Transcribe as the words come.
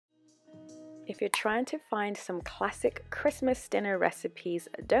If you're trying to find some classic Christmas dinner recipes,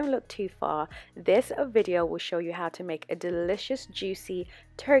 don't look too far. This video will show you how to make a delicious juicy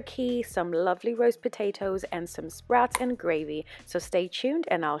turkey, some lovely roast potatoes, and some sprouts and gravy. So stay tuned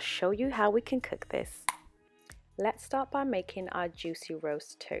and I'll show you how we can cook this. Let's start by making our juicy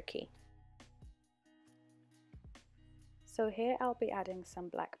roast turkey. So here I'll be adding some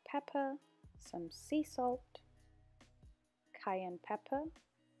black pepper, some sea salt, cayenne pepper,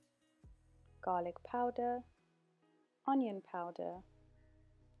 garlic powder, onion powder,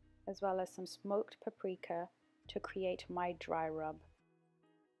 as well as some smoked paprika to create my dry rub.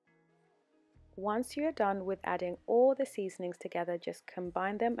 Once you're done with adding all the seasonings together, just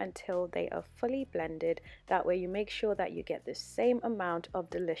combine them until they are fully blended. That way you make sure that you get the same amount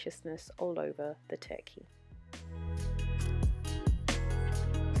of deliciousness all over the turkey.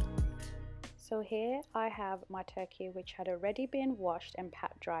 So here I have my turkey, which had already been washed and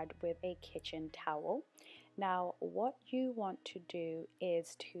pat dried with a kitchen towel. Now what you want to do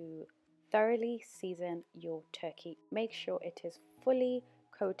is to thoroughly season your turkey. Make sure it is fully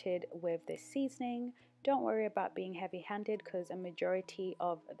coated with the seasoning. Don't worry about being heavy-handed because a majority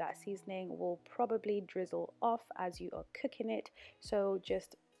of that seasoning will probably drizzle off as you are cooking it. So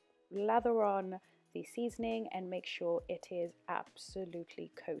just lather on the seasoning and make sure it is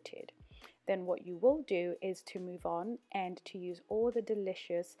absolutely coated. Then what you will do is to move on and to use all the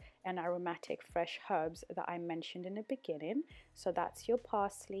delicious and aromatic fresh herbs that I mentioned in the beginning. So that's your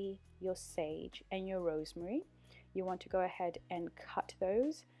parsley, your sage, and your rosemary. You want to go ahead and cut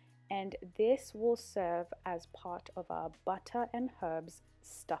those, and this will serve as part of our butter and herbs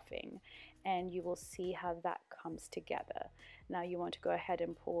stuffing, and you will see how that comes together. Now you want to go ahead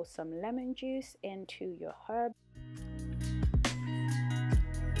and pour some lemon juice into your herb.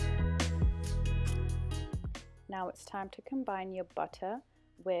 Now it's time to combine your butter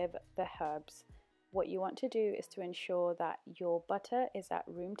with the herbs. What you want to do is to ensure that your butter is at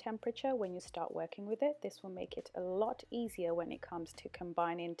room temperature when you start working with it. This will make it a lot easier when it comes to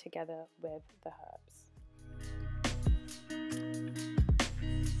combining together with the herbs.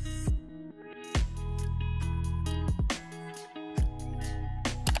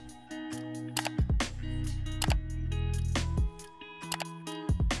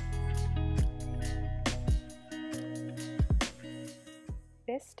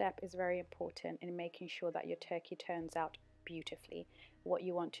 This step is very important in making sure that your turkey turns out beautifully. What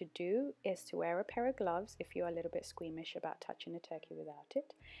you want to do is to wear a pair of gloves if you're a little bit squeamish about touching a turkey without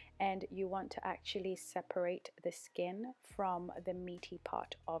it, and you want to actually separate the skin from the meaty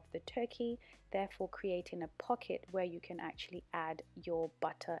part of the turkey, therefore creating a pocket where you can actually add your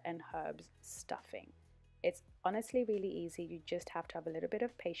butter and herbs stuffing. It's honestly really easy. You just have to have a little bit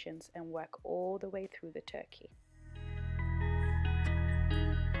of patience and work all the way through the turkey.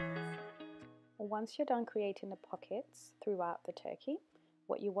 Once you're done creating the pockets throughout the turkey,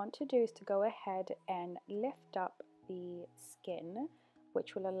 what you want to do is to go ahead and lift up the skin,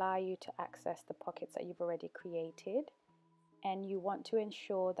 which will allow you to access the pockets that you've already created. And you want to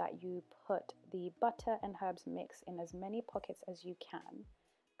ensure that you put the butter and herbs mix in as many pockets as you can,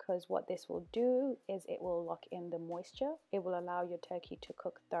 because what this will do is it will lock in the moisture. It will allow your turkey to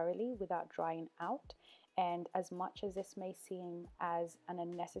cook thoroughly without drying out. And as much as this may seem as an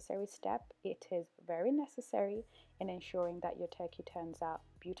unnecessary step, it is very necessary in ensuring that your turkey turns out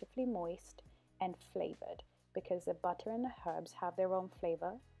beautifully moist and flavored, because the butter and the herbs have their own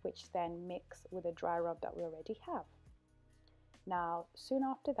flavor, which then mix with the dry rub that we already have. Now, soon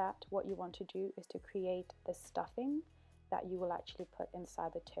after that, what you want to do is to create the stuffing that you will actually put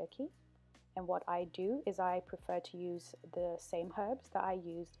inside the turkey. And what I do is I prefer to use the same herbs that I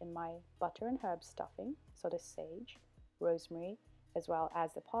used in my butter and herb stuffing, so the sage, rosemary, as well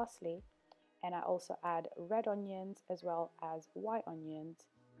as the parsley, and I also add red onions as well as white onions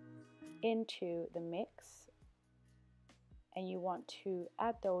into the mix, and you want to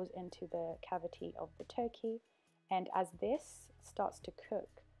add those into the cavity of the turkey. And as this starts to cook,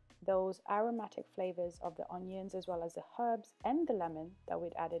 those aromatic flavors of the onions as well as the herbs and the lemon that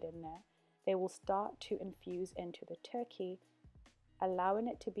we'd added in there, they will start to infuse into the turkey, allowing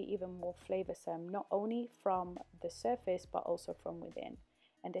it to be even more flavorsome, not only from the surface but also from within.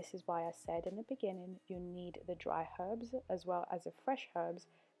 And this is why I said in the beginning, you need the dry herbs as well as the fresh herbs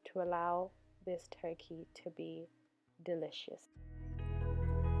to allow this turkey to be delicious.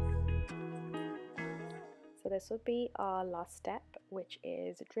 So this will be our last step, which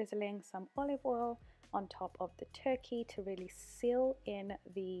is drizzling some olive oil on top of the turkey to really seal in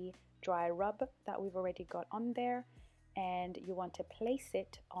the dry rub that we've already got on there. And you want to place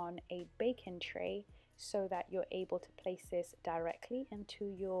it on a baking tray so that you're able to place this directly into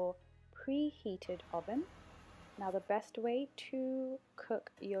your preheated oven. Now the best way to cook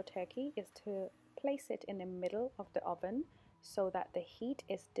your turkey is to place it in the middle of the oven so that the heat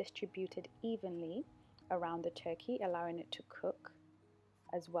is distributed evenly around the turkey, allowing it to cook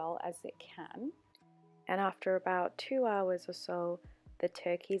as well as it can. And after about 2 hours or so, the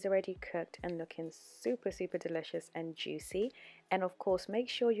turkey is already cooked and looking super delicious and juicy. And of course, make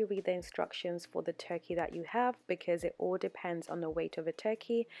sure you read the instructions for the turkey that you have, because it all depends on the weight of a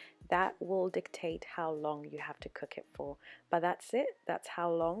turkey. That will dictate how long you have to cook it for. But that's it. That's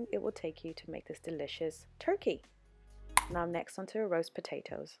how long it will take you to make this delicious turkey. Now next, onto roast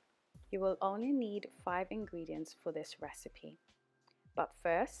potatoes. You will only need 5 ingredients for this recipe. But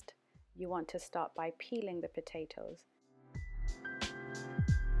first, you want to start by peeling the potatoes.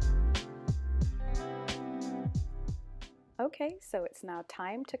 Okay, so it's now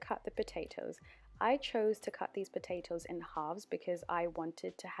time to cut the potatoes. I chose to cut these potatoes in halves because I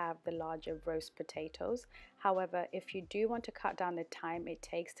wanted to have the larger roast potatoes. However, if you do want to cut down the time it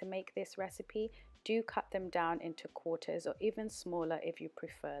takes to make this recipe, do cut them down into quarters or even smaller if you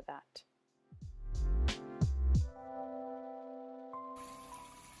prefer that.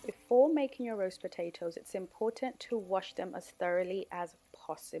 Before making your roast potatoes, it's important to wash them as thoroughly as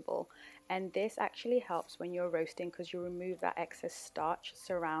possible, and this actually helps when you're roasting because you remove that excess starch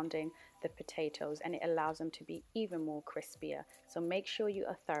surrounding the potatoes and it allows them to be even more crispier. So make sure you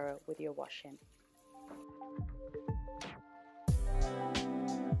are thorough with your washing.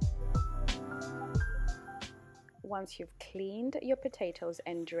 Once you've cleaned your potatoes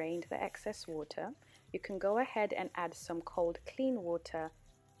and drained the excess water, you can go ahead and add some cold clean water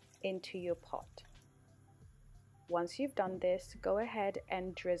into your pot. Once you've done this, go ahead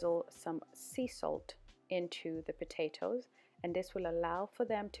and drizzle some sea salt into the potatoes, and this will allow for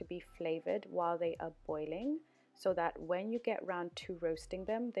them to be flavored while they are boiling, so that when you get round to roasting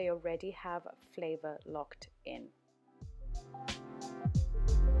them, they already have flavor locked in.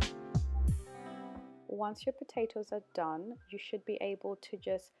 Once your potatoes are done, you should be able to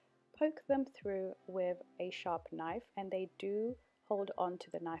just poke them through with a sharp knife, and they do hold on to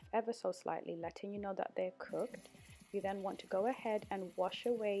the knife ever so slightly, letting you know that they're cooked. You then want to go ahead and wash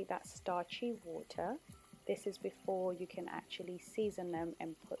away that starchy water. This is before you can actually season them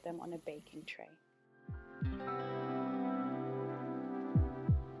and put them on a baking tray.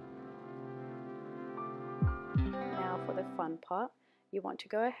 Now for the fun part, you want to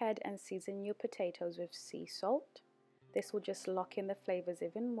go ahead and season your potatoes with sea salt. This will just lock in the flavors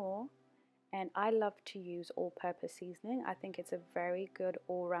even more. And I love to use all-purpose seasoning. I think it's a very good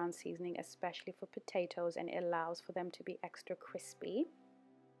all-round seasoning, especially for potatoes, and it allows for them to be extra crispy.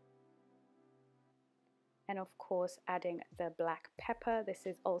 And of course, adding the black pepper. This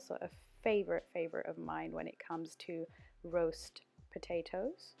is also a favorite of mine when it comes to roast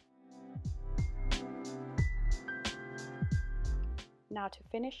potatoes. Now to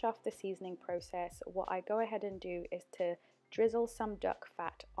finish off the seasoning process, what I go ahead and do is to drizzle some duck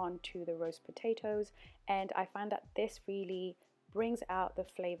fat onto the roast potatoes, and I find that this really brings out the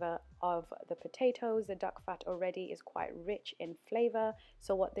flavor of the potatoes. The duck fat already is quite rich in flavor,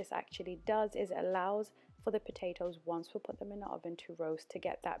 so what this actually does is it allows for the potatoes, once we put them in the oven to roast, to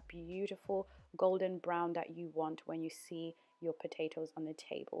get that beautiful golden brown that you want when you see your potatoes on the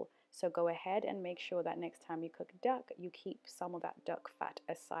table. So go ahead and make sure that next time you cook duck, you keep some of that duck fat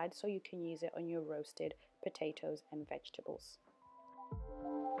aside so you can use it on your roasted potatoes and vegetables.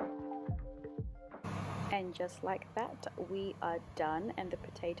 And just like that, we are done, and the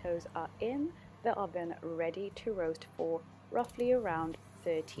potatoes are in the oven ready to roast for roughly around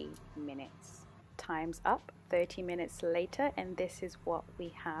 30 minutes. Time's up. 30 minutes later, and this is what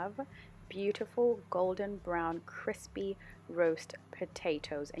we have. Beautiful golden brown crispy roast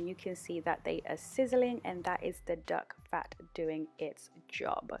potatoes, and you can see that they are sizzling, and that is the duck fat doing its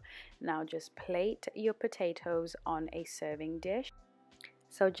job. Now just plate your potatoes on a serving dish.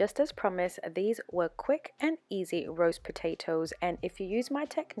 So just as promised, these were quick and easy roast potatoes, and if you use my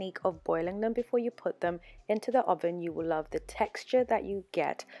technique of boiling them before you put them into the oven, you will love the texture that you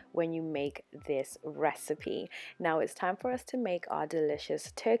get when you make this recipe. Now it's time for us to make our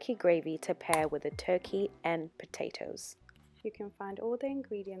delicious turkey gravy to pair with the turkey and potatoes. You can find all the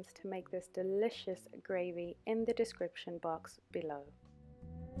ingredients to make this delicious gravy in the description box below.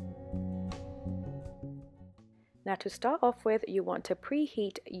 Now to start off with, you want to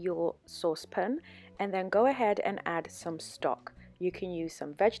preheat your saucepan and then go ahead and add some stock. You can use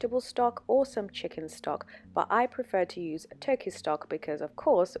some vegetable stock or some chicken stock, but I prefer to use turkey stock because of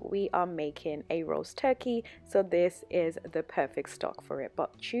course we are making a roast turkey, so this is the perfect stock for it,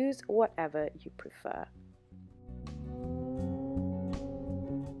 but choose whatever you prefer.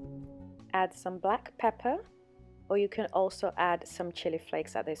 Add some black pepper, or you can also add some chili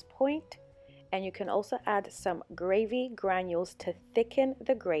flakes at this point. And you can also add some gravy granules to thicken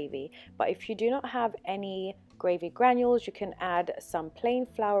the gravy. But if you do not have any gravy granules, you can add some plain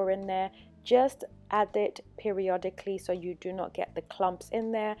flour in there. Just add it periodically so you do not get the clumps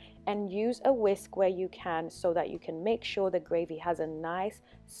in there, and use a whisk where you can so that you can make sure the gravy has a nice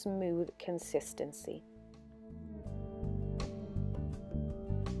smooth consistency.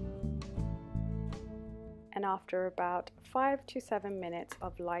 And after about 5 to 7 minutes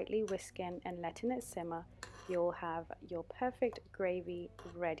of lightly whisking and letting it simmer, you'll have your perfect gravy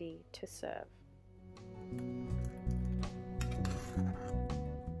ready to serve.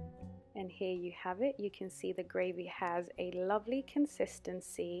 And here you have it. You can see the gravy has a lovely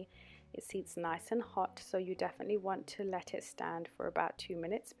consistency. It seats nice and hot, so you definitely want to let it stand for about 2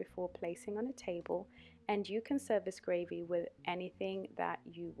 minutes before placing on a table. And you can serve this gravy with anything that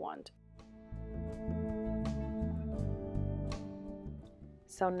you want.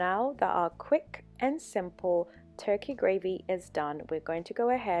 So now that our quick and simple turkey gravy is done, we're going to go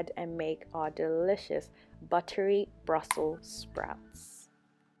ahead and make our delicious buttery Brussels sprouts.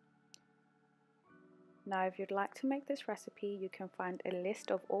 Now, if you'd like to make this recipe, you can find a list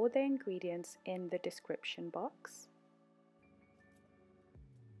of all the ingredients in the description box.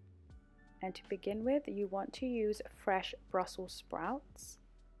 And to begin with, you want to use fresh Brussels sprouts.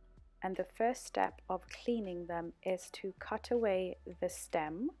 And the first step of cleaning them is to cut away the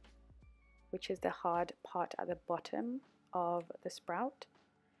stem, which is the hard part at the bottom of the sprout.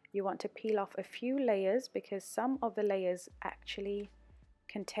 You want to peel off a few layers because some of the layers actually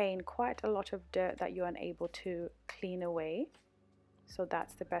contain quite a lot of dirt that you're unable to clean away. So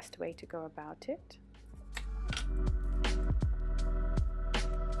that's the best way to go about it.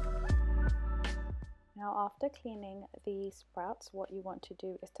 Now, after cleaning the sprouts, what you want to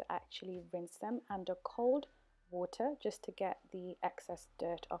do is to actually rinse them under cold water just to get the excess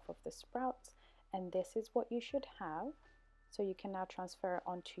dirt off of the sprouts. And this is what you should have. So you can now transfer it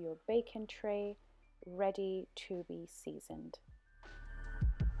onto your baking tray, ready to be seasoned.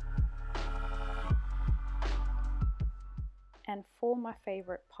 And for my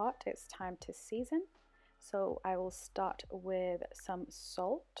favorite part, it's time to season. So I will start with some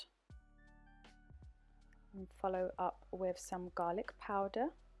salt and follow up with some garlic powder,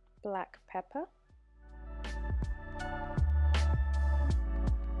 black pepper,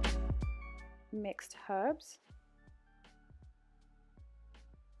 mixed herbs,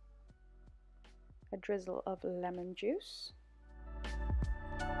 a drizzle of lemon juice,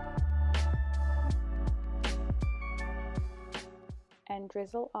 and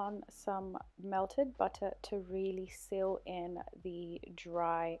drizzle on some melted butter to really seal in the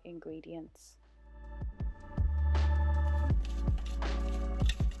dry ingredients.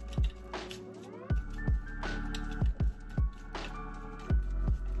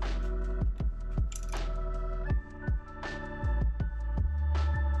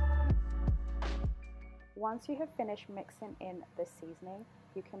 Once you have finished mixing in the seasoning,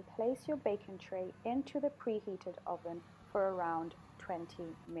 you can place your baking tray into the preheated oven for around 20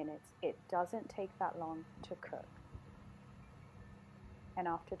 minutes. It doesn't take that long to cook. And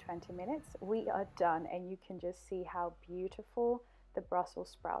after 20 minutes, we are done, and you can just see how beautiful the Brussels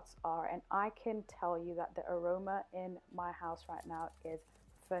sprouts are. And I can tell you that the aroma in my house right now is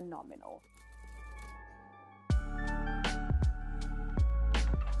phenomenal.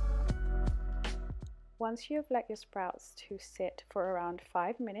 Once you have let your sprouts to sit for around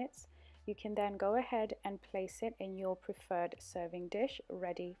 5 minutes, you can then go ahead and place it in your preferred serving dish,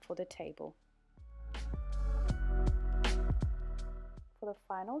 ready for the table. For the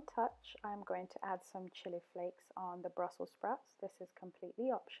final touch, I'm going to add some chili flakes on the Brussels sprouts. This is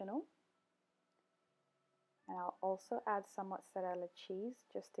completely optional. And I'll also add some mozzarella cheese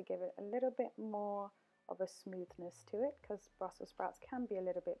just to give it a little bit more of a smoothness to it, because Brussels sprouts can be a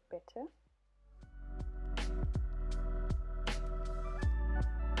little bit bitter.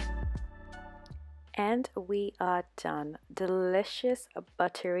 And we are done. Delicious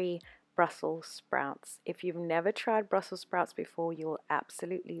buttery Brussels sprouts. If you've never tried Brussels sprouts before, you will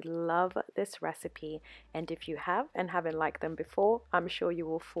absolutely love this recipe. And if you have and haven't liked them before, I'm sure you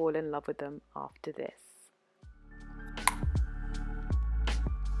will fall in love with them after this.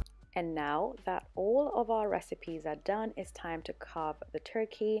 And now that all of our recipes are done, it's time to carve the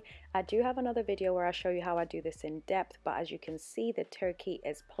turkey. I do have another video where I show you how I do this in depth, but as you can see, the turkey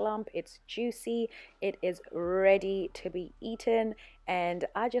is plump, it's juicy, it is ready to be eaten. And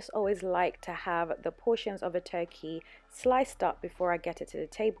I just always like to have the portions of a turkey sliced up before I get it to the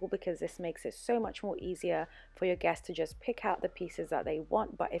table, because this makes it so much more easier for your guests to just pick out the pieces that they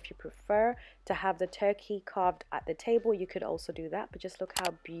want. But if you prefer to have the turkey carved at the table, you could also do that. But just look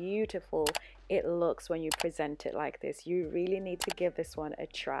how beautiful it looks when you present it like this. You really need to give this one a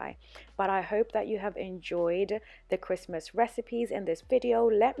try. But I hope that you have enjoyed the Christmas recipes in this video.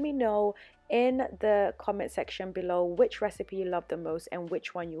 Let me know in the comment section below which recipe you love the most and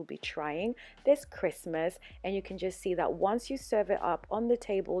which one you'll be trying this Christmas. And you can just see that once you serve it up on the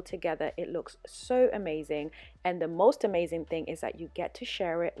table together, it looks so amazing. And the most amazing thing is that you get to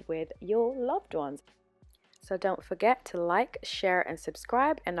share it with your loved ones. So don't forget to like, share, and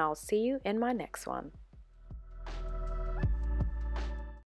subscribe, and I'll see you in my next one.